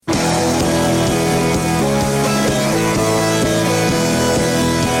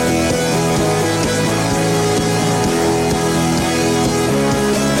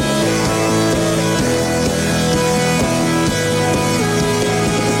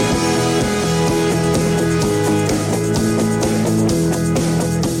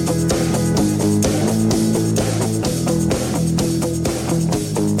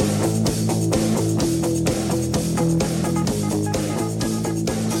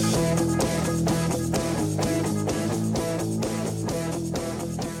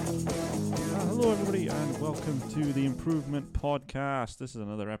Improvement Podcast. This is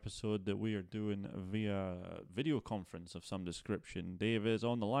another episode that we are doing via video conference of some description. Dave is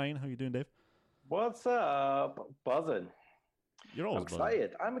on the line. How you doing, Dave? What's up? Buzzing. You're always I'm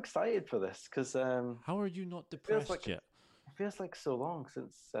excited. buzzing. I'm excited for this because How are you not depressed yet? it feels like so long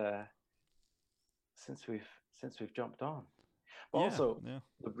since we've jumped on. But also,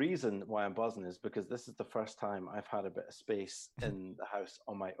 the reason why I'm buzzing is because this is the first time I've had a bit of space in the house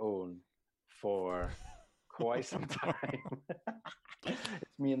on my own for quite some time. It's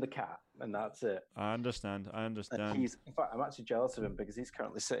me and the cat, and that's it. I understand. And in fact, I'm actually jealous of him because he's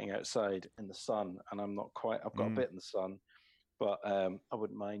currently sitting outside in the sun, and I'm not quite. I've got a bit in the sun, but I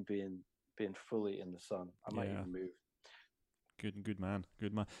wouldn't mind being fully in the sun. I might even move. Good man.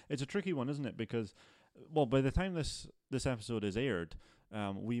 It's a tricky one, isn't it? Because, well, by the time this episode is aired,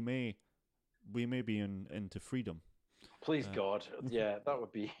 we may be into freedom. Please God, yeah, that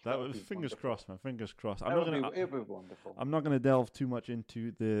would be. Fingers crossed, man. Fingers crossed. It would be wonderful. I'm not going to delve too much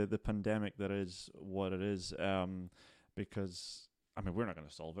into the pandemic that is what it is, because I mean we're not going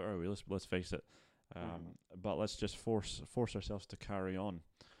to solve it, are we? Let's face it. But let's just force ourselves to carry on.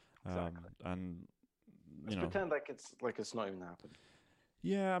 Exactly. And let's pretend like it's not even happened.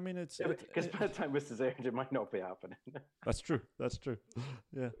 Yeah, I mean because by the time this is aired, it might not be happening. That's true.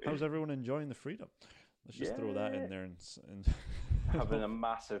 Yeah. How's everyone enjoying the freedom? Let's just throw that in there and having a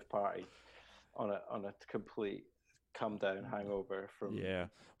massive party on a complete come down hangover from. Yeah.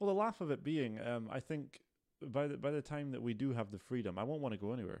 Well, the laugh of it being, I think by the time that we do have the freedom, I won't want to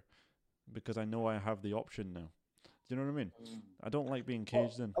go anywhere because I know I have the option now. Do you know what I mean? I don't like being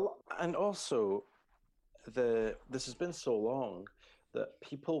caged in. And also, this has been so long that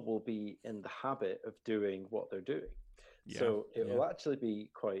people will be in the habit of doing what they're doing. Yeah, so it will actually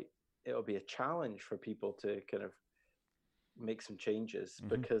be it'll be a challenge for people to kind of make some changes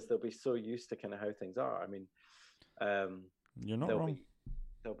because they'll be so used to kind of how things are. I mean, you're not wrong.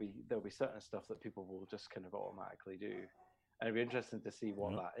 There'll be certain stuff that people will just kind of automatically do, and it'll be interesting to see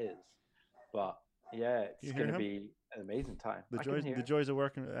what that is. But yeah, it's going to be an amazing time. The joys of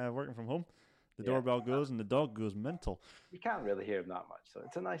working from home. The doorbell goes and the dog goes mental. You can't really hear him that much, so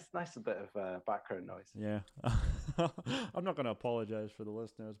it's a nice bit of background noise. Yeah, I'm not going to apologize for the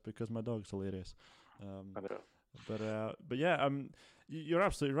listeners because my dog's hilarious. But yeah, you're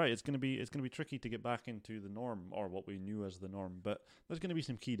absolutely right. It's going to be tricky to get back into the norm or what we knew as the norm. But there's going to be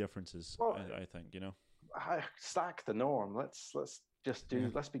some key differences. Well, I think stack the norm. Let's let's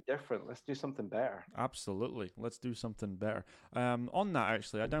be different. Let's do something better. Absolutely. Let's do something better. On that,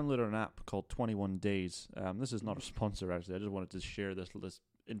 actually, I downloaded an app called 21 Days. This is not a sponsor, actually. I just wanted to share this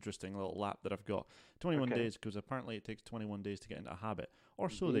interesting little app that I've got. 21 days, because apparently it takes 21 days to get into a habit. Or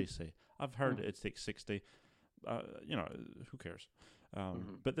so they say. I've heard it takes 60. Who cares?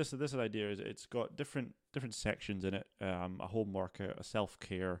 But this idea is it's got different sections in it. A home workout, a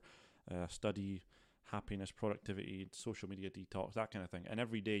self-care, study, happiness, productivity, social media detox, that kind of thing. And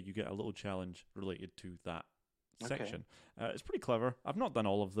every day you get a little challenge related to that section. It's pretty clever. I've not done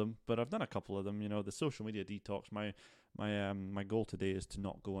all of them, but I've done a couple of them. You know, the social media detox. My goal today is to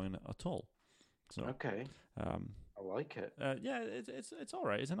not go in at all. So I like it. It's all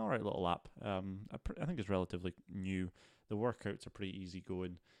right. It's an all right little app. I think it's relatively new. The workouts are pretty easy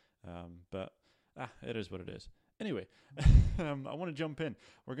going, but it is what it is. Anyway, I want to jump in.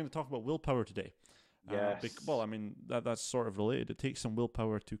 We're going to talk about willpower today. Yes. I mean, that's sort of related. It takes some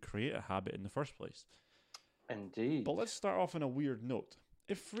willpower to create a habit in the first place. Indeed. But let's start off on a weird note.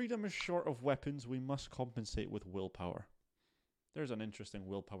 If freedom is short of weapons, we must compensate with willpower. There's an interesting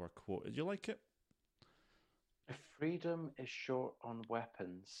willpower quote. Did you like it? If freedom is short on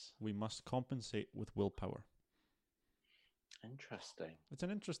weapons, we must compensate with willpower. Interesting. It's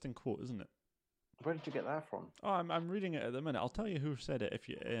an interesting quote, isn't it? Where did you get that from? Oh, I'm reading it at the minute. I'll tell you who said it if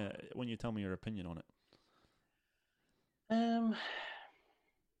you when you tell me your opinion on it.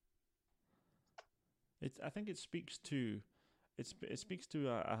 I think it speaks to a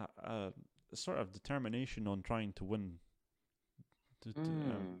sort of determination on trying to win.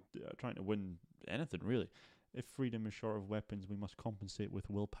 Trying to win anything really. If freedom is short of weapons, we must compensate with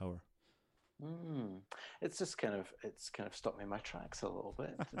willpower. It's just kind of stopped me in my tracks a little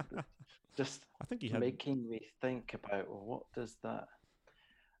bit. Just I think making me think about what does that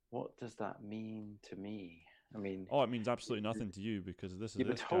mean to me? I mean, it means absolutely nothing to you because this guy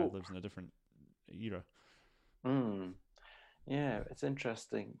lives in a different era. Yeah, it's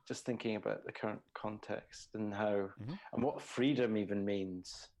interesting just thinking about the current context and how and what freedom even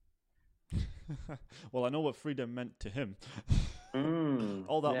means. Well, I know what freedom meant to him.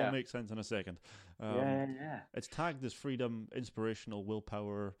 All that will make sense in a second. It's tagged as freedom, inspirational,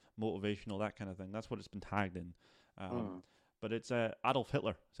 willpower, motivational, that kind of thing. That's what it's been tagged in. But it's Adolf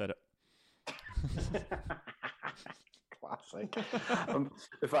Hitler said it. Classic.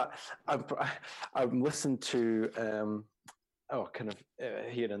 In fact, I'm listening to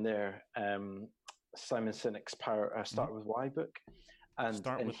here and there, Simon Sinek's Start with Why book, and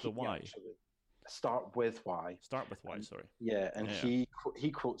Start with the Why. Start with Why. Start with Why. Sorry. Yeah, and he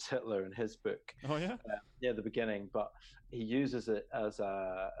quotes Hitler in his book. Oh yeah. The beginning, but he uses it as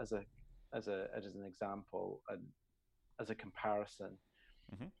an example and as a comparison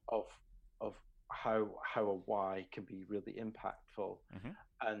of how a why can be really impactful.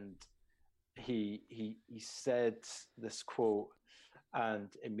 And he said this quote, and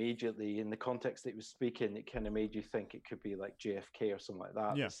immediately in the context that he was speaking, it kind of made you think it could be like JFK or something like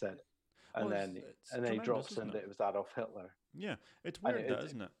that. That said, and then he drops in that it was Adolf Hitler. Yeah, it's weird,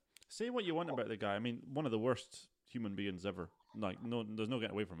 isn't it? Say what you want about the guy. I mean, one of the worst human beings ever. Like, no, there's no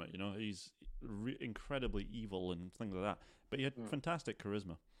getting away from it. You know, he's incredibly evil and things like that. But he had fantastic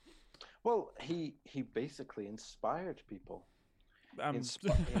charisma. Well, he basically inspired people.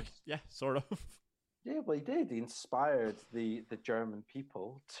 Yeah, sort of. Yeah, well, he did. He inspired the German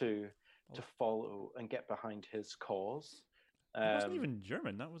people to follow and get behind his cause. He wasn't even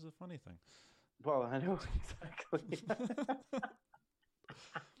German. That was the funny thing. Well, I know exactly.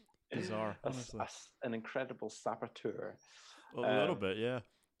 Bizarre, honestly. An incredible saboteur. A little bit, yeah.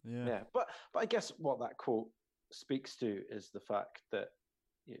 But I guess what that quote speaks to is the fact that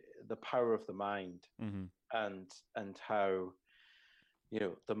the power of the mind, and how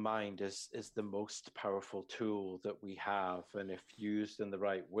the mind is the most powerful tool that we have, and if used in the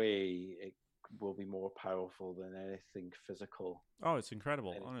right way, it will be more powerful than anything physical. Oh, it's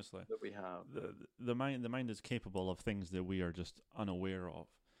incredible, honestly. That we have. The mind is capable of things that we are just unaware of.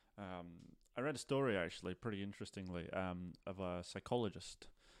 I read a story, actually, pretty interestingly, of a psychologist.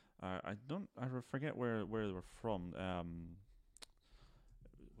 I forget where they were from.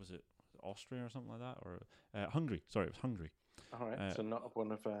 Was it Austria or something like that, or Hungary? Sorry, it was Hungary. All right, so not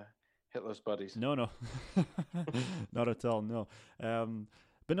one of Hitler's buddies. No, not at all. No,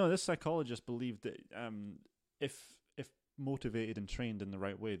 but no, this psychologist believed that if motivated and trained in the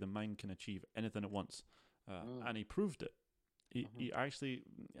right way, the mind can achieve anything it wants, and he proved it. He actually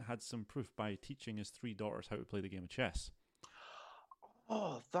had some proof by teaching his 3 daughters how to play the game of chess.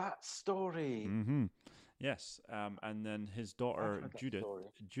 Oh, that story. Yes, and then his daughter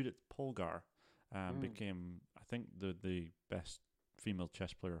Judith Polgar became, I think, the best female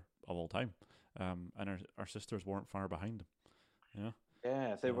chess player of all time, and our sisters weren't far behind him.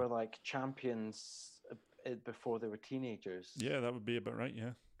 Yeah, they were like champions before they were teenagers. Yeah, that would be about right.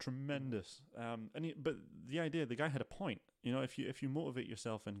 Yeah, tremendous. But the idea, the guy had a point. You know, if you motivate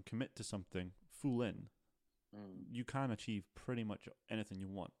yourself and commit to something full in, you can achieve pretty much anything you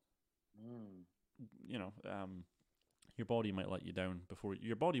want. You know, your body might let you down before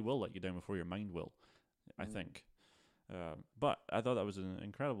your body will let you down before your mind will, I think. But I thought that was an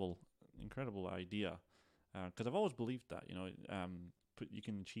incredible idea, because I've always believed that, you know, you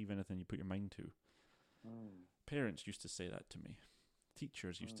can achieve anything you put your mind to. Parents used to say that to me.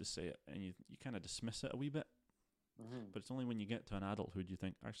 Teachers used to say it, and you kind of dismiss it a wee bit. But it's only when you get to an adulthood you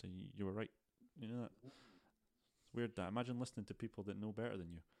think, actually, you were right. You know that? It's weird that. Imagine listening to people that know better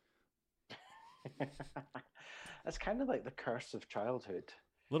than you. It's kind of like the curse of childhood.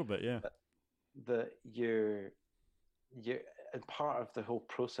 A little bit, yeah. That you're and part of the whole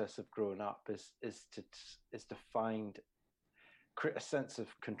process of growing up is to find create a sense of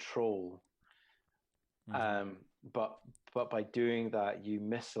control. But by doing that, you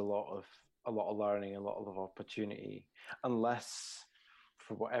miss a lot of learning, a lot of opportunity, unless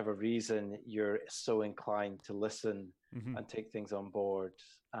for whatever reason you're so inclined to listen and take things on board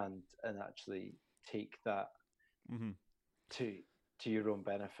and actually take that to your own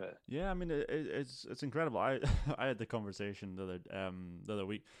benefit. Yeah, I mean it's incredible. I had the conversation the other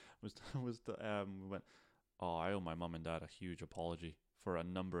week. We went, I owe my mum and dad a huge apology for a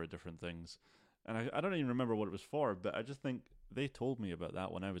number of different things. And I don't even remember what it was for, but I just think they told me about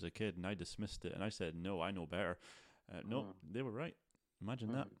that when I was a kid, and I dismissed it, and I said, no, I know better. No, they were right.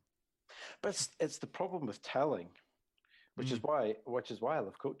 Imagine that. But it's the problem with telling, which is why I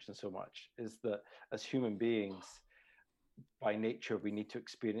love coaching so much, is that as human beings, by nature, we need to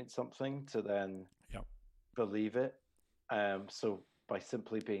experience something to then believe it. So by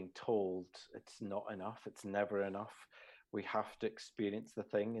simply being told, it's not enough. It's never enough. We have to experience the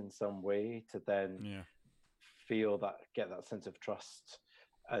thing in some way to then get that sense of trust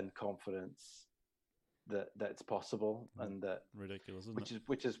and confidence that it's possible, and that ridiculous,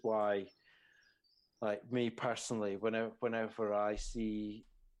 which is why, like me personally, whenever I see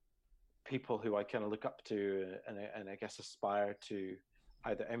people who I kind of look up to and I guess aspire to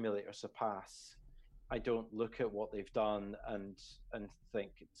either emulate or surpass, I don't look at what they've done and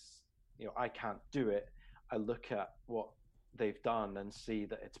think it's, I can't do it. I look at what they've done and see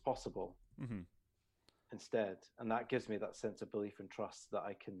that it's possible instead, and that gives me that sense of belief and trust that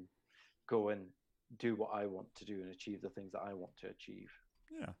I can go and do what I want to do and achieve the things that I want to achieve.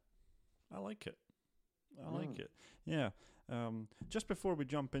 Yeah, I like it. I like it. Yeah. Just before we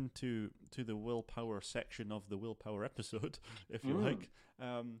jump into the willpower section of the willpower episode, if you like,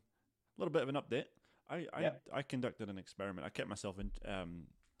 a little bit of an update. I conducted an experiment. I kept myself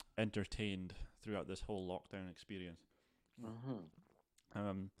entertained throughout this whole lockdown experience.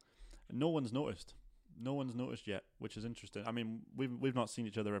 No one's noticed. No one's noticed yet, which is interesting. I mean, we've not seen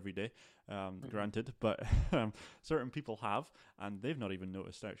each other every day, granted, but certain people have, and they've not even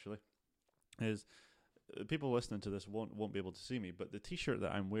noticed. Actually, is people listening to this won't be able to see me, but the T-shirt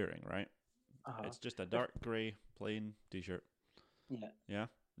that I'm wearing, right? It's just a dark grey plain T-shirt. Yeah,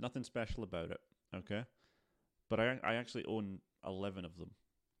 nothing special about it. Okay, but I actually own 11 of them.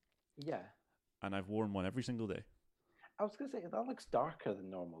 Yeah, and I've worn one every single day. I was gonna say that looks darker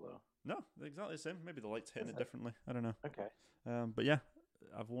than normal though. No, exactly the same. Maybe the light's hitting it differently. I don't know. Okay. But yeah,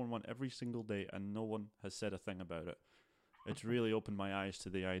 I've worn one every single day, and no one has said a thing about it. It's really opened my eyes to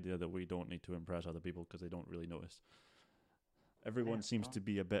the idea that we don't need to impress other people because they don't really notice. Everyone seems to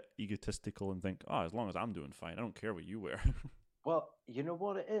be a bit egotistical and think, as long as I'm doing fine, I don't care what you wear. Well, you know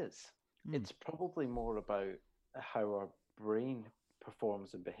what it is? It's probably more about how our brain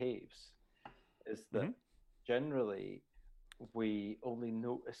performs and behaves. Is that generally we only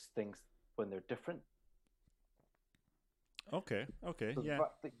notice things when they're different. Okay, so the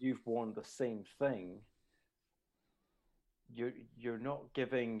fact that you've worn the same thing, you're not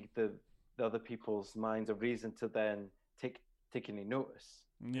giving the other people's minds a reason to then take any notice,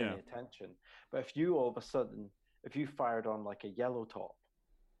 any attention. But if you all of a sudden, if you fired on like a yellow top,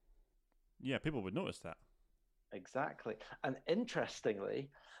 people would notice that. Exactly. And interestingly,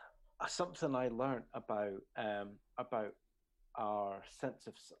 something I learned about our sense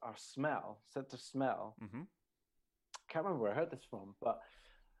of smell. Can't remember where I heard this from, but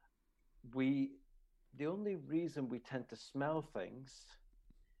the only reason we tend to smell things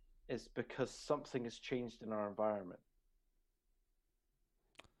is because something has changed in our environment.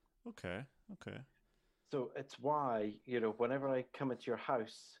 Okay. So it's why, whenever I come into your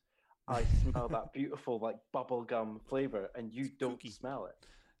house, I smell that beautiful like bubblegum flavor, and you don't smell it.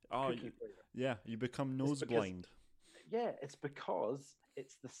 Cookie flavor. Yeah, you become nose blind. Yeah, it's because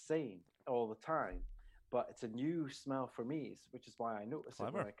it's the same all the time, but it's a new smell for me, which is why I notice it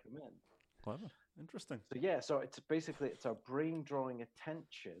when I come in. Clever. Interesting. So it's our brain drawing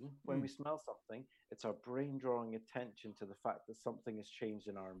attention when we smell something. It's our brain drawing attention to the fact that something has changed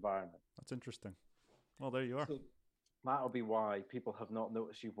in our environment. That's interesting. Well, there you are. So that'll be why people have not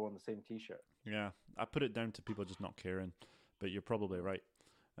noticed you've worn the same T-shirt. Yeah, I put it down to people just not caring, but you're probably right.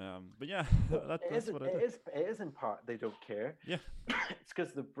 But yeah, that's what it is. It is in part they don't care. Yeah, it's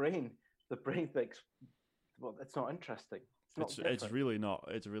because the brain thinks, well, it's not interesting. It's really not.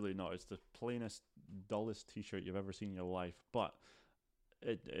 It's really not. It's the plainest, dullest T-shirt you've ever seen in your life. But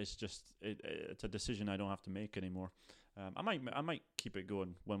it's a decision I don't have to make anymore. I might keep it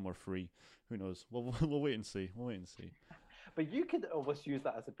going when we're free. Who knows? We'll wait and see. But you could almost use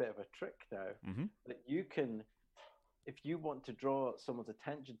that as a bit of a trick now. That you can, if you want to draw someone's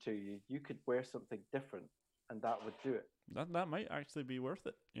attention to you, you could wear something different, and that would do it. That might actually be worth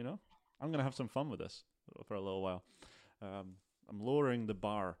it. I'm gonna have some fun with this for a little while. I'm lowering the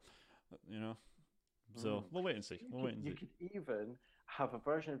bar, so we'll wait and see. You could even have a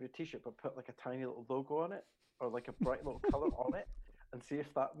version of your T-shirt but put like a tiny little logo on it or like a bright little color on it, and see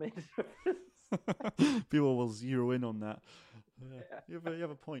if that makes a difference. People will zero in on that. You have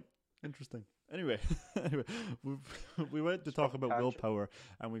a point. Interesting. Anyway, we went to talk about willpower,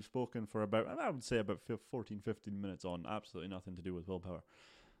 and we've spoken for about 14, 15 minutes on absolutely nothing to do with willpower.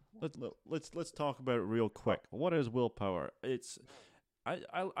 Let's talk about it real quick. What is willpower?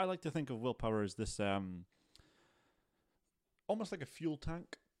 I like to think of willpower as this almost like a fuel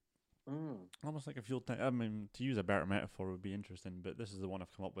tank. Almost like a fuel tank. I mean, to use a better metaphor would be interesting, but this is the one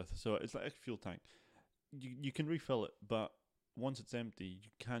I've come up with. So it's like a fuel tank. You can refill it, but once it's empty, you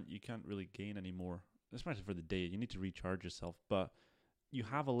can't really gain any more, especially for the day. You need to recharge yourself, but you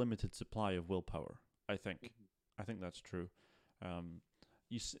have a limited supply of willpower. I think that's true.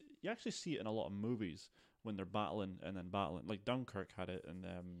 You actually see it in a lot of movies when they're battling. Like Dunkirk had it, and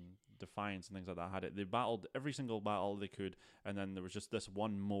Defiance and things like that had it. They battled every single battle they could, and then there was just this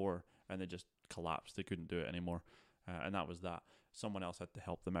one more, and they just collapsed. They couldn't do it anymore. and that was that. Someone else had to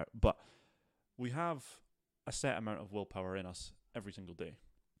help them out. But we have a set amount of willpower in us every single day.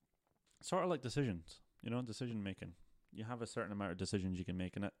 Sort of like decisions, decision making. You have a certain amount of decisions you can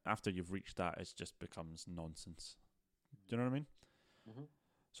make, and after you've reached that, it just becomes nonsense. Do you know what I mean? Mm-hmm.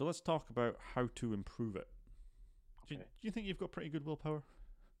 So let's talk about how to improve it. Do you think you've got pretty good willpower?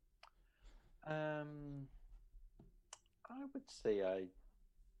 I would say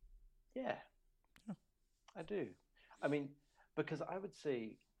yeah, I do. I mean, because I would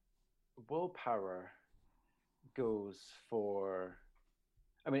say willpower goes for,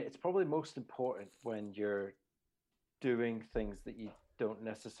 it's probably most important when you're doing things that you don't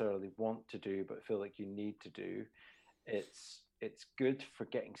necessarily want to do but feel like you need to do. It's good for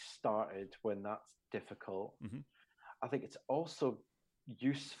getting started when that's difficult. Mm-hmm. I think it's also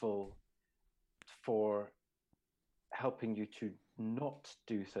useful for helping you to not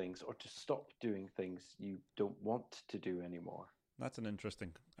do things or to stop doing things you don't want to do anymore. That's an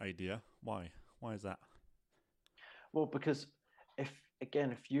interesting idea. Why? Why is that? Well, because if it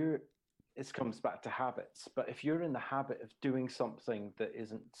comes back to habits, but if you're in the habit of doing something that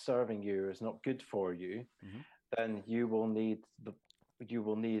isn't serving you or is not good for you, mm-hmm. then you will need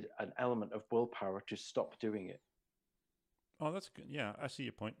an element of willpower to stop doing it. Oh, that's good. Yeah, I see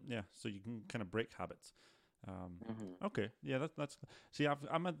your point. Yeah, so you can kind of break habits. Mm-hmm. Okay, yeah, that's. See,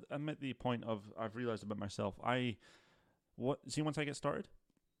 I'm at the point of I've realized about myself. Once I get started,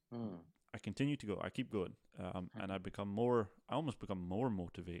 I continue to go. I keep going, and I almost become more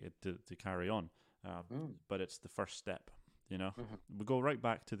motivated to carry on. But it's the first step. We go right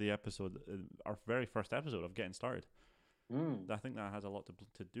back to the episode, our very first episode of getting started. I think that has a lot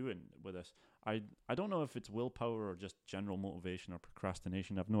to do with this. I don't know if it's willpower or just general motivation or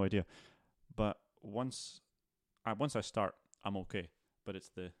procrastination. I have no idea. But once I start, I'm okay. But it's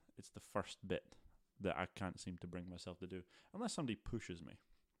the first bit that I can't seem to bring myself to do unless somebody pushes me.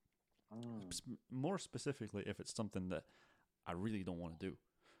 More specifically, if it's something that I really don't want to do,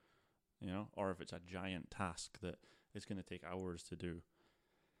 or if it's a giant task that it's going to take hours to do.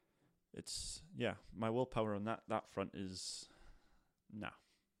 My willpower on that front is,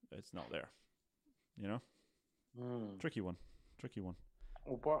 it's not there. Tricky one.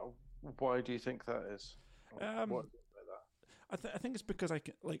 Well, why do you think that is? What I think it's because I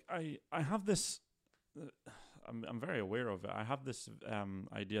have this. I'm very aware of it. I have this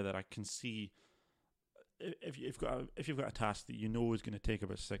idea that I can see if you've got a task that is going to take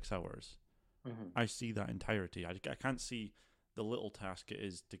about 6 hours. Mm-hmm. I see that entirety. I can't see the little task it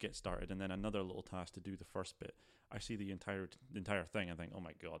is to get started and then another little task to do the first bit. I see the entire thing and think, oh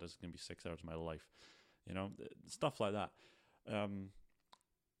my God, this is going to be 6 hours of my life. Stuff like that. And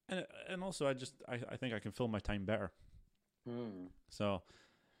also I think I can fill my time better. So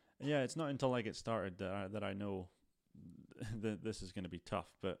yeah, it's not until I get started that I know that this is going to be tough,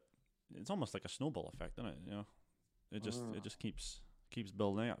 but it's almost like a snowball effect, isn't it? It just keeps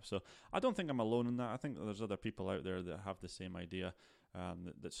building up. So I don't think I'm alone in that. I think that there's other people out there that have the same idea,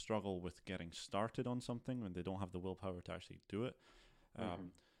 that struggle with getting started on something when they don't have the willpower to actually do it.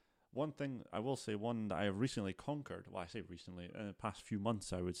 One thing I will say, one that I have recently conquered, well, I say recently, in the past few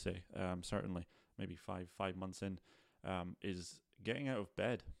months, I would say, certainly, maybe five months in, is getting out of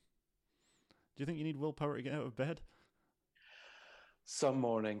bed. Do you think you need willpower to get out of bed? Some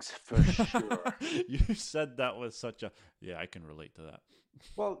mornings, for sure. You said that with such a... Yeah, I can relate to that.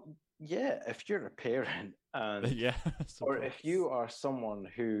 Well, yeah, if you're a parent and... yeah. Or if you are someone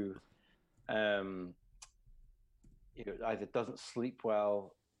who either doesn't sleep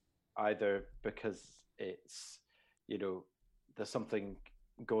well, either because it's, there's something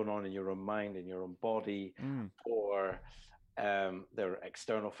going on in your own mind, in your own body, or there are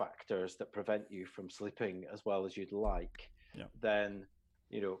external factors that prevent you from sleeping as well as you'd like, then,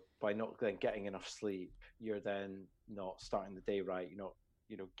 by not then getting enough sleep, you're then not starting the day right, you're not,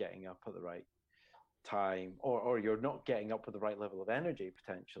 getting up at the right time, or you're not getting up with the right level of energy,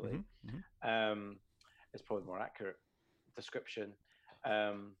 potentially. It's probably more accurate description.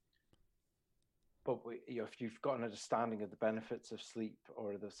 But if you've got an understanding of the benefits of sleep,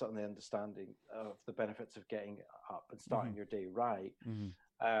 or certainly understanding of the benefits of getting up and starting your day right,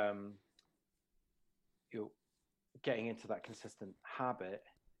 getting into that consistent habit,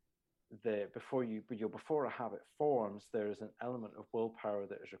 before a habit forms, there is an element of willpower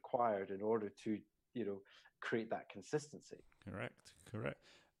that is required in order to create that consistency. Correct.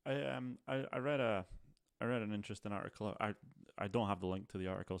 I read an interesting article. I don't have the link to the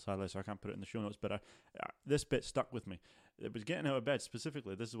article, sadly, so I can't put it in the show notes, but this bit stuck with me. It was getting out of bed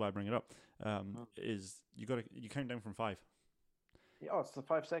specifically. This is why I bring it up. Is you count down from 5. Oh, it's the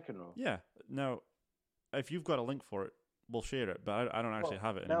 5-second rule. Yeah. Now, if you've got a link for it, we'll share it. But I don't actually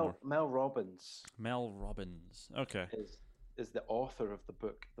have it anymore. Mel Robbins. Mel Robbins. Okay. Is the author of the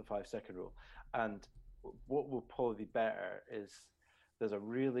book, The 5 Second Rule, and what will probably be better is there's a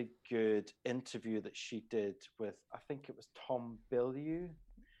really good interview that she did with, I think it was Tom Bilyeu.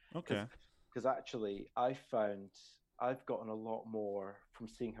 Okay. Because actually, I found I've gotten a lot more from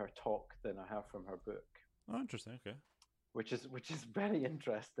seeing her talk than I have from her book. Oh, interesting. Okay. Which is very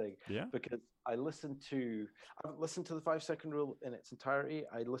interesting. Yeah. Because I haven't listened to the 5 Second Rule in its entirety.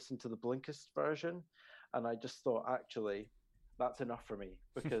 I listened to the Blinkist version, and I just thought, actually, that's enough for me,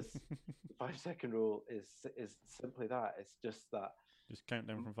 because the 5 Second Rule is simply that. It's just that. Just count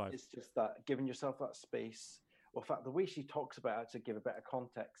down from 5. It's just that giving yourself that space. Well, in fact, the way she talks about it, to give a bit of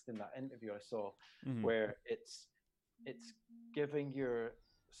context in that interview I saw, where it's giving yourself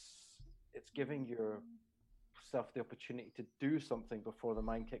the opportunity to do something before the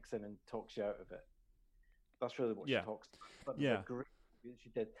mind kicks in and talks you out of it. That's really what she talks about. But the great she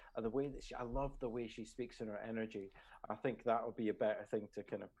did, and the way that I love the way she speaks in her energy. I think that would be a better thing to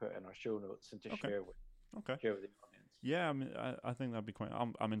kind of put in our show notes and to share with the audience. Yeah, I mean, I think that'd be quite.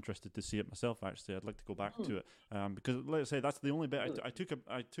 I'm interested to see it myself. Actually, I'd like to go back to it because, let's say, that's the only bit I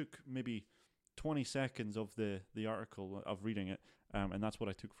took maybe 20 seconds of the article of reading it, and that's what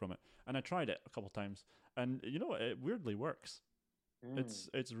I took from it. And I tried it a couple of times, and it weirdly works.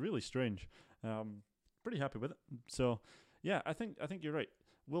 It's really strange. Pretty happy with it. So yeah, I think you're right.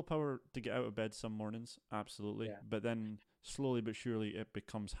 Willpower to get out of bed some mornings, absolutely, but then slowly but surely it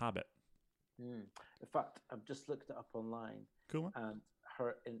becomes habit. In fact, I've just looked it up online. Cool. And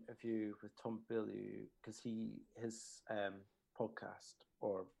her interview with Tom Bilyeu, because his podcast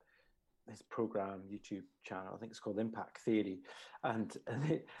or his program YouTube channel, I think it's called Impact Theory, and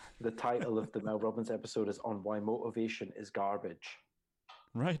the title of the Mel Robbins episode is on why motivation is garbage.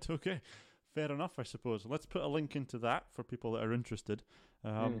 Right. Okay. Fair enough, I suppose. Let's put a link into that for people that are interested.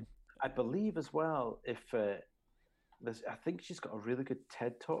 I believe as well, if I think she's got a really good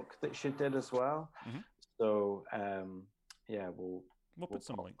TED Talk that she did as well. So we'll put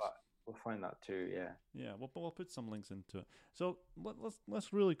some links. We'll find that too. Yeah. We'll put some links into it. So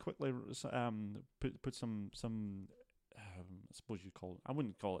let's really quickly put some I suppose I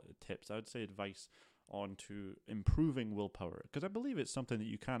wouldn't call it tips. I would say advice onto improving willpower, because I believe it's something that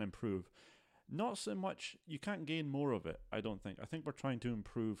you can improve. Not so much you can't gain more of it. I don't think. I think we're trying to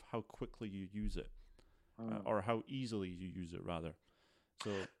improve how quickly you use it. Or how easily you use it, rather.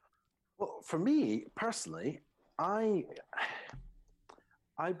 So, well, for me personally, I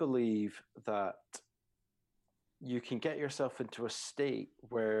believe that you can get yourself into a state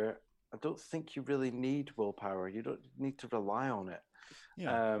where I don't think you really need willpower. You don't need to rely on it.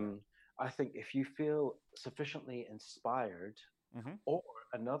 Yeah. I think if you feel sufficiently inspired, or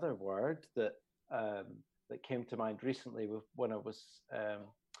another word that came to mind recently when I was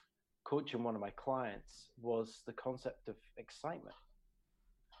coaching one of my clients was the concept of excitement.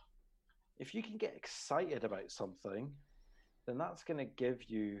 If you can get excited about something, then that's going to give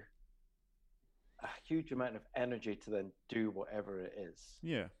you a huge amount of energy to then do whatever it is.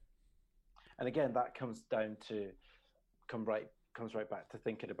 Yeah. And again, that comes right back to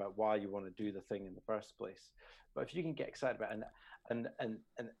thinking about why you want to do the thing in the first place. But if you can get excited about it, and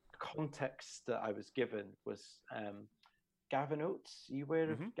context that I was given was Gavin Oates. Are you aware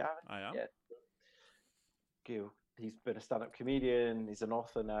of Gavin? I am. Yeah. He's been a stand-up comedian. He's an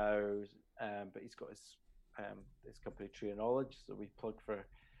author now, but he's got his company Tree of Knowledge, so we plug for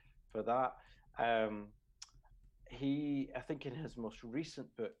that. I think in his most recent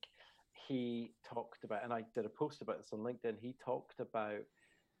book, he talked about, and I did a post about this on LinkedIn. He talked about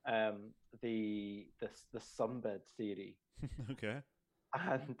the sunbed theory. Okay.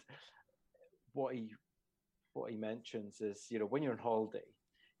 And what he mentions is, when you're on holiday,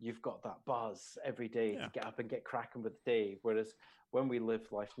 you've got that buzz every day to get up and get cracking with the day. Whereas when we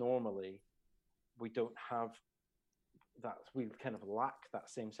live life normally, we don't have that. We kind of lack that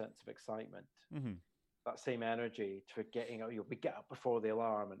same sense of excitement, that same energy to getting out. We get up before the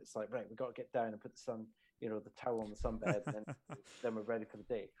alarm, and it's like, right, we got to get down and put the towel on the sunbed, and then we're ready for the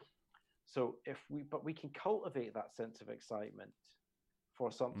day. So but we can cultivate that sense of excitement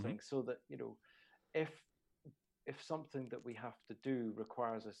for something, so that if something that we have to do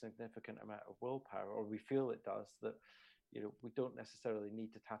requires a significant amount of willpower, or we feel it does, that we don't necessarily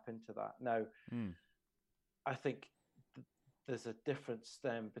need to tap into that. Now, I think there's a difference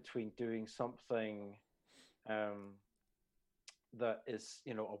then between doing something that is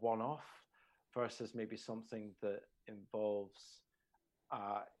a one-off versus maybe something that involves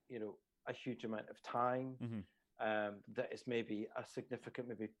a huge amount of time, that is maybe a significant,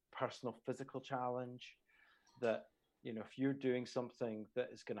 maybe personal physical challenge. That, you know, if you're doing something that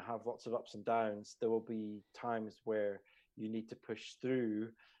is going to have lots of ups and downs, there will be times where you need to push through.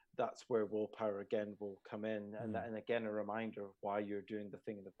 That's where willpower again will come in, and again a reminder of why you're doing the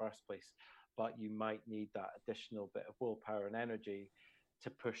thing in the first place. But you might need that additional bit of willpower and energy to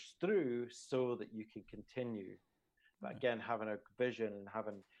push through so that you can continue. But again, having a vision and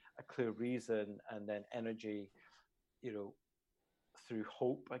having a clear reason, and then energy, you know, through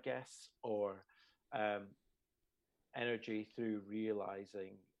hope, I guess, or energy through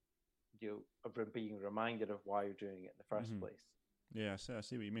realizing, you know, of being reminded of why you're doing it in the first place. Yeah, I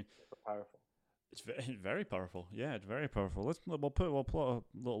see what you mean. Super powerful. It's very, very powerful. Yeah, it's very powerful. We'll put a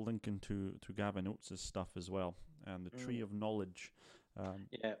little link into Gavin Oates' stuff as well, and the Tree of Knowledge.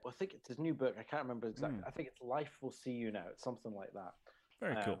 Yeah, well, I think it's his new book. I can't remember exactly. I think it's Life Will See You Now. It's something like that.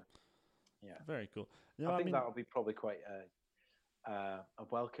 Very cool. Yeah, very cool. You know, I think that will be probably quite a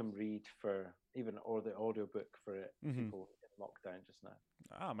welcome read for even, or the audiobook for it, people in lockdown just now.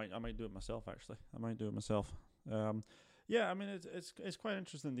 I might do it myself. Actually, I might do it myself. Yeah, I mean, it's quite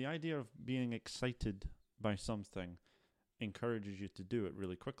interesting. The idea of being excited by something encourages you to do it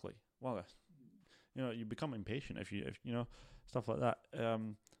really quickly. Well, you know, you become impatient if you know, stuff like that.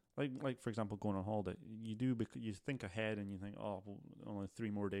 Like for example, going on holiday, you think ahead and you think, oh, well, only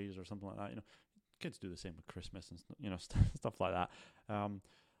 3 more days or something like that. You know, kids do the same with Christmas and you know stuff like that.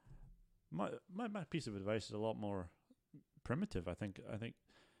 My piece of advice is a lot more primitive. I think I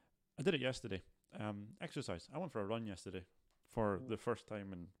did it yesterday. Exercise. I went for a run yesterday for the first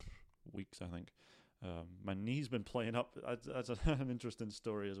time in weeks, I think. My knee's been playing up. That's an interesting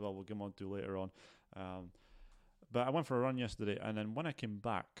story as well. We'll get on to later on. But I went for a run yesterday, and then when I came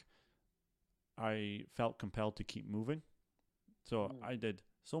back, I felt compelled to keep moving. So I did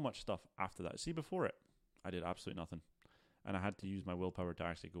so much stuff after that. See, before it, I did absolutely nothing. And I had to use my willpower to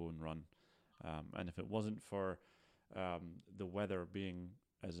actually go and run. And if it wasn't for the weather being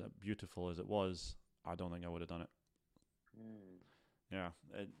as beautiful as it was, I don't think I would have done it. Yeah,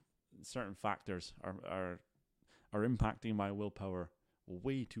 certain factors are impacting my willpower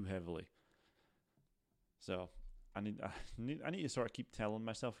way too heavily. So I need to sort of keep telling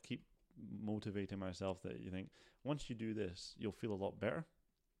myself, keep motivating myself that you think once you do this, you'll feel a lot better.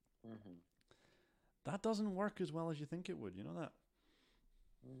 That doesn't work as well as you think it would. You know that?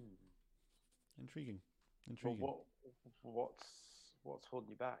 Intriguing. Well, what's holding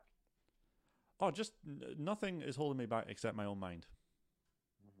you back? Oh, just nothing is holding me back except my own mind.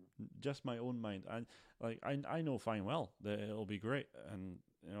 Just my own mind. And I know fine well that it'll be great, and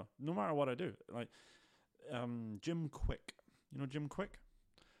you know, no matter what I do, like Jim Quick. You know Jim Quick?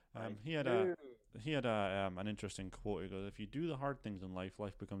 He had an interesting quote. He goes, "If you do the hard things in life,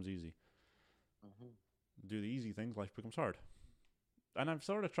 life becomes easy. Do the easy things, life becomes hard." And I've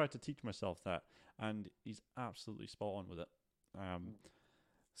sort of tried to teach myself that, and he's absolutely spot on with it.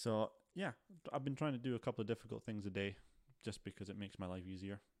 So yeah, I've been trying to do a couple of difficult things a day, just because it makes my life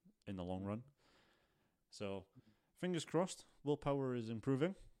easier in the long run. So fingers crossed, willpower is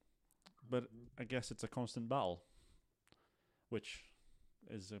improving, but I guess it's a constant battle, which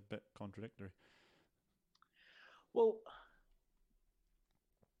is a bit contradictory. Well,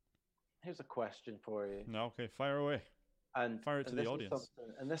 here's a question for you. No, okay, fire away. And fire it to the audience.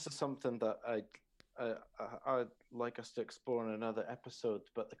 And this is something that I'd like us to explore in another episode,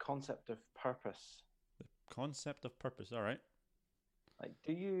 but the concept of purpose. The concept of purpose, all right. Like,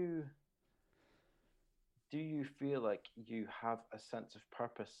 do you feel like you have a sense of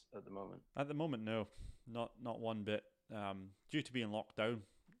purpose at the moment? At the moment, no, not one bit. Due to being locked down,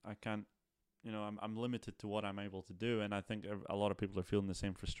 I can't. You know, I'm limited to what I'm able to do, and I think a lot of people are feeling the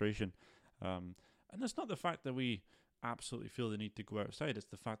same frustration. And it's not the fact that we absolutely feel the need to go outside; it's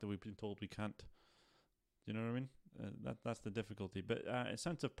the fact that we've been told we can't. Do you know what I mean? That's the difficulty. But a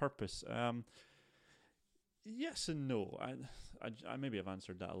sense of purpose. Yes and no. I maybe have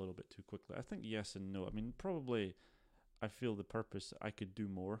answered that a little bit too quickly. I think yes and no. I mean, probably I feel the purpose. I could do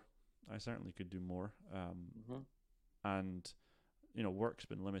more. I certainly could do more. And you know, work's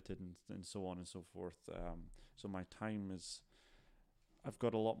been limited and so on and so forth. So my time is. I've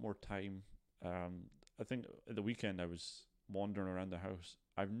got a lot more time. I think at the weekend I was wandering around the house.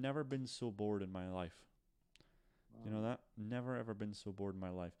 I've never been so bored in my life. You know that? Never ever been so bored in my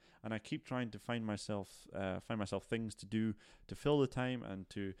life. And I keep trying to find myself things to do to fill the time and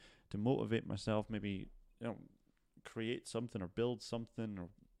to motivate myself. Maybe, you know, create something or build something or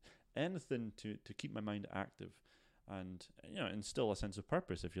anything to keep my mind active and, you know, instill a sense of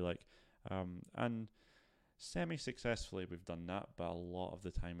purpose, if you like. And semi-successfully we've done that, but a lot of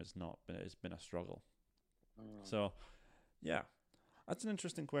the time it's not. It's been a struggle. So, yeah, that's an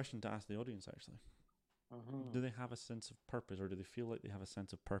interesting question to ask the audience, actually. Do they have a sense of purpose, or do they feel like they have a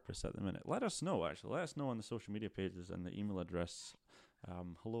sense of purpose at the minute? Let us know, actually. Let us know on the social media pages and the email address,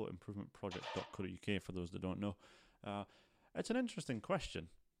 hello@improvementproject.co.uk, for those that don't know. It's an interesting question.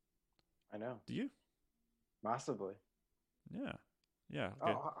 I know. Do you? Massively. Yeah. Yeah.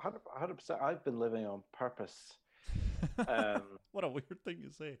 Okay. Oh, 100%. I've been living on purpose. What a weird thing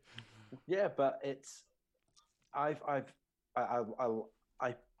to say. Yeah, but I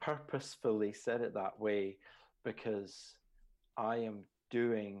purposefully said it that way because I am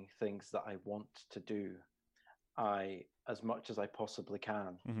doing things that I want to do, as much as I possibly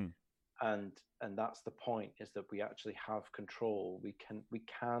can, and that's the point, is that we actually have control.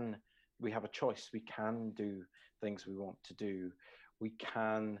 We have a choice. We can do things we want to do. We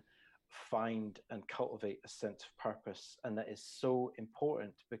can find and cultivate a sense of purpose, and that is so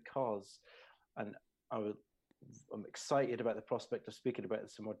important because, and I'm excited about the prospect of speaking about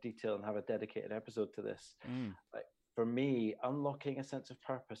this in more detail and have a dedicated episode to this. Like, for me, unlocking a sense of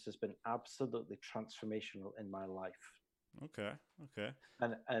purpose has been absolutely transformational in my life. Okay.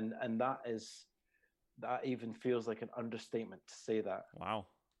 And that even feels like an understatement to say that. Wow.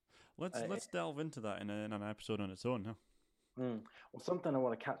 Let's delve into that in an episode on its own, huh? Well, something I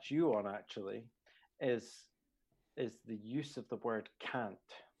want to catch you on, actually, is the use of the word can't.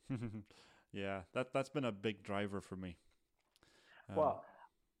 Yeah, that's been a big driver for me. Well,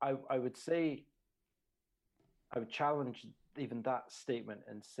 I would say, I would challenge even that statement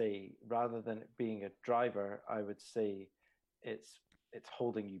and say, rather than it being a driver, I would say it's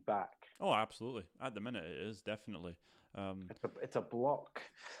holding you back. Oh, absolutely. At the minute, it is definitely. It's a block.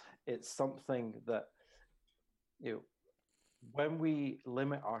 It's something that, when we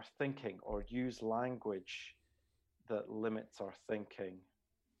limit our thinking or use language that limits our thinking,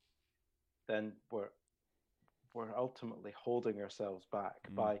 then we're ultimately holding ourselves back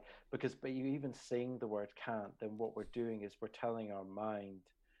because by you even saying the word can't, then what we're doing is we're telling our mind,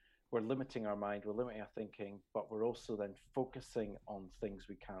 we're limiting our mind, we're limiting our thinking, but we're also then focusing on things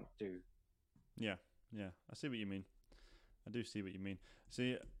we can't do. Yeah, I see what you mean. I do see what you mean.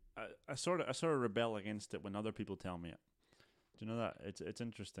 See, I sort of rebel against it when other people tell me it. Do you know that? It's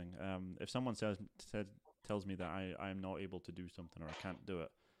interesting. If someone tells me that I am not able to do something or I can't do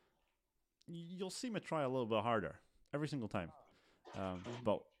it, you'll see me try a little bit harder every single time.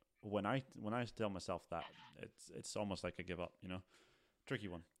 But when I tell myself that, it's almost like I give up. Tricky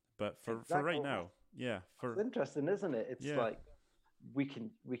one. But for right now, it's interesting, isn't it? It's like we can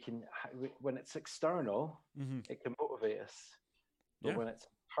when it's external, it can motivate us, but when it's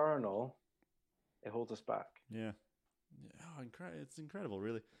internal, it holds us back. Yeah. Oh, it's incredible,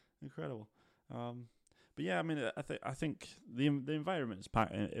 really incredible. But yeah, I mean, I think the environment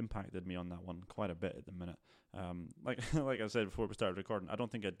has impacted me on that one quite a bit at the minute. Like I said before we started recording, I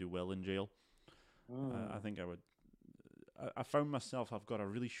don't think I'd do well in jail. I think I would. I found myself, I've got a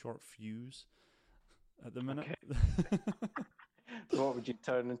really short fuse at the minute. Okay. So what would you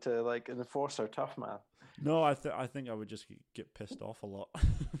turn into, like an enforcer, tough man? No, I think I would just get pissed off a lot.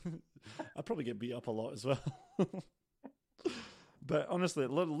 I'd probably get beat up a lot as well. But honestly,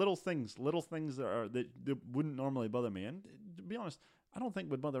 little things that wouldn't normally bother me, and to be honest, I don't think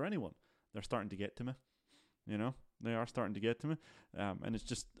would bother anyone. They're starting to get to me. They are starting to get to me, and it's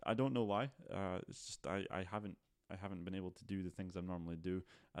just, I don't know why. It's just I haven't been able to do the things I normally do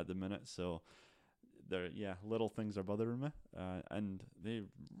at the minute. So little things are bothering me, and they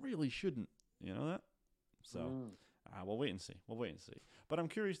really shouldn't. You know that. So. We'll wait and see. But I'm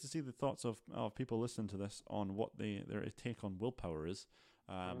curious to see the thoughts of people listening to this on what their take on willpower is.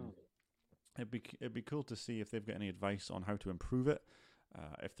 It'd be cool to see if they've got any advice on how to improve it,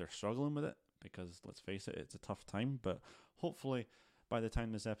 if they're struggling with it, because let's face it, it's a tough time. But hopefully, by the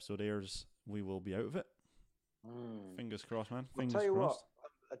time this episode airs, we will be out of it. Fingers crossed, man. Fingers I'll tell you crossed.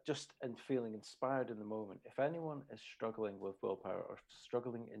 What, just in feeling inspired in the moment, if anyone is struggling with willpower or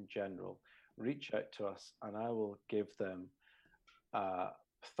struggling in general, reach out to us and I will give them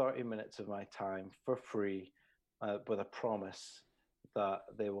 30 minutes of my time for free, with a promise that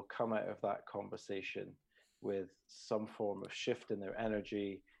they will come out of that conversation with some form of shift in their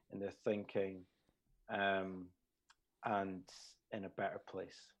energy, in their thinking, and in a better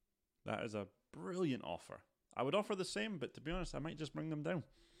place. That is a brilliant offer. I would offer the same, but to be honest, I might just bring them down.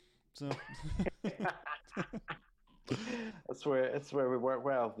 So It's where we work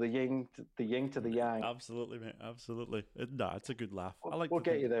well. The yin to the yang. Absolutely, mate. Absolutely. It's a good laugh. We'll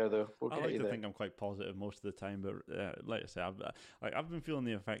get you there, though. I like to think I'm quite positive most of the time, but like I say, I've been feeling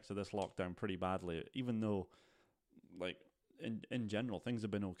the effects of this lockdown pretty badly. Even though, like, in general, things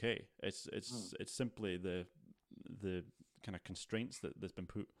have been okay. It's simply the kind of constraints that's been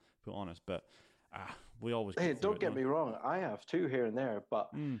put on us. But we always don't get me wrong. I have too here and there, but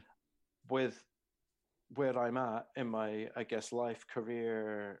with where I'm at in my, I guess, life,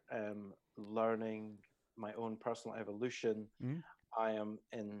 career, learning, my own personal evolution, I am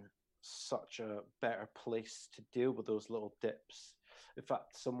in such a better place to deal with those little dips. In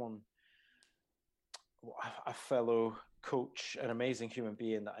fact, a fellow coach, an amazing human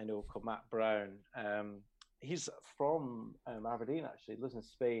being that I know called Matt Brown, he's from Aberdeen, actually, lives in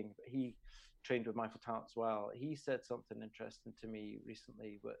Spain, but he trained with Mindful Talent as well. He said something interesting to me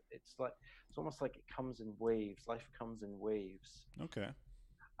recently, but it's almost like it comes in waves. Life comes in waves. Okay.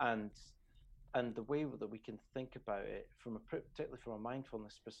 And the way that we can think about it, particularly from a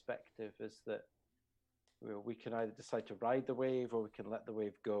mindfulness perspective, is that we can either decide to ride the wave or we can let the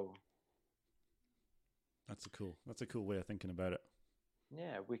wave go. That's a cool way of thinking about it.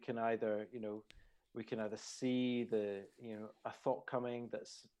 Yeah, we can either see a thought coming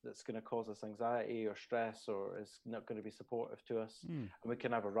that's going to cause us anxiety or stress or is not going to be supportive to us, and we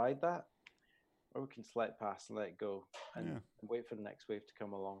can either ride that, or we can just let it pass and let it go and wait for the next wave to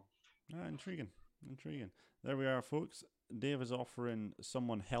come along. Intriguing. There we are, folks. Dave is offering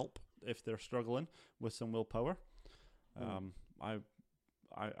someone help if they're struggling with some willpower. I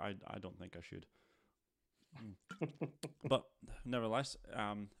don't think I should. But nevertheless,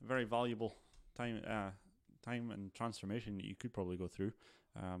 very valuable time and transformation that you could probably go through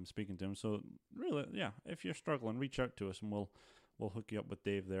speaking to him. So really, if you're struggling, reach out to us and we'll hook you up with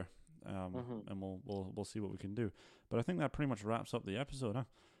Dave there, and we'll see what we can do. But I think that pretty much wraps up the episode, huh?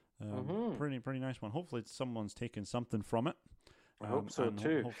 Pretty nice one. Hopefully someone's taken something from it. I hope so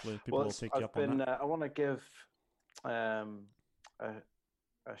too. Hopefully people will take you up on that. I want to give a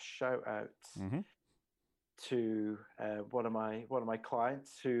shout out to one of my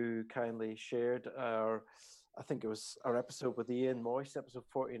clients who kindly shared I think it was our episode with Ian Moyse, episode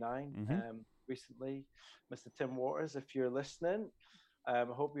 49, recently. Mr. Tim Waters, if you're listening, I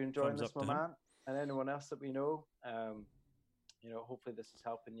hope you're enjoying this, my man, and anyone else that we know. Hopefully this is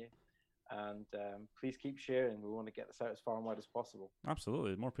helping you, and please keep sharing. We want to get this out as far and wide as possible.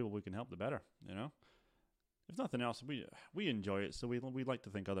 Absolutely, the more people we can help, the better. If nothing else, we enjoy it, so we like to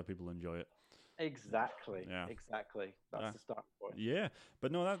think other people enjoy it. Exactly. Yeah. Exactly. That's the start point. Yeah,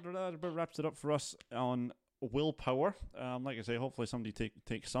 but no, that wraps it up for us on willpower. Like I say, hopefully somebody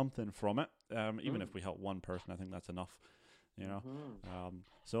take something from it. Even if we help one person, I think that's enough.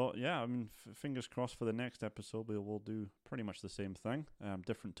 So yeah, I mean, fingers crossed for the next episode. We'll do pretty much the same thing,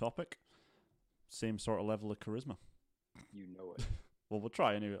 different topic, same sort of level of charisma. You know it. Well, we'll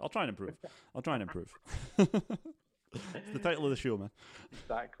try anyway. I'll try and improve. It's the title of the show, man.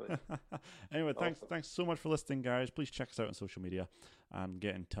 Exactly. Anyway, thanks so much for listening, guys. Please check us out on social media and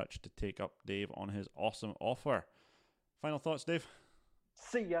get in touch to take up Dave on his awesome offer. Final thoughts, Dave?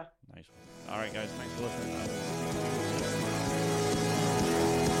 See ya. Nice. All right, guys. Thanks for listening.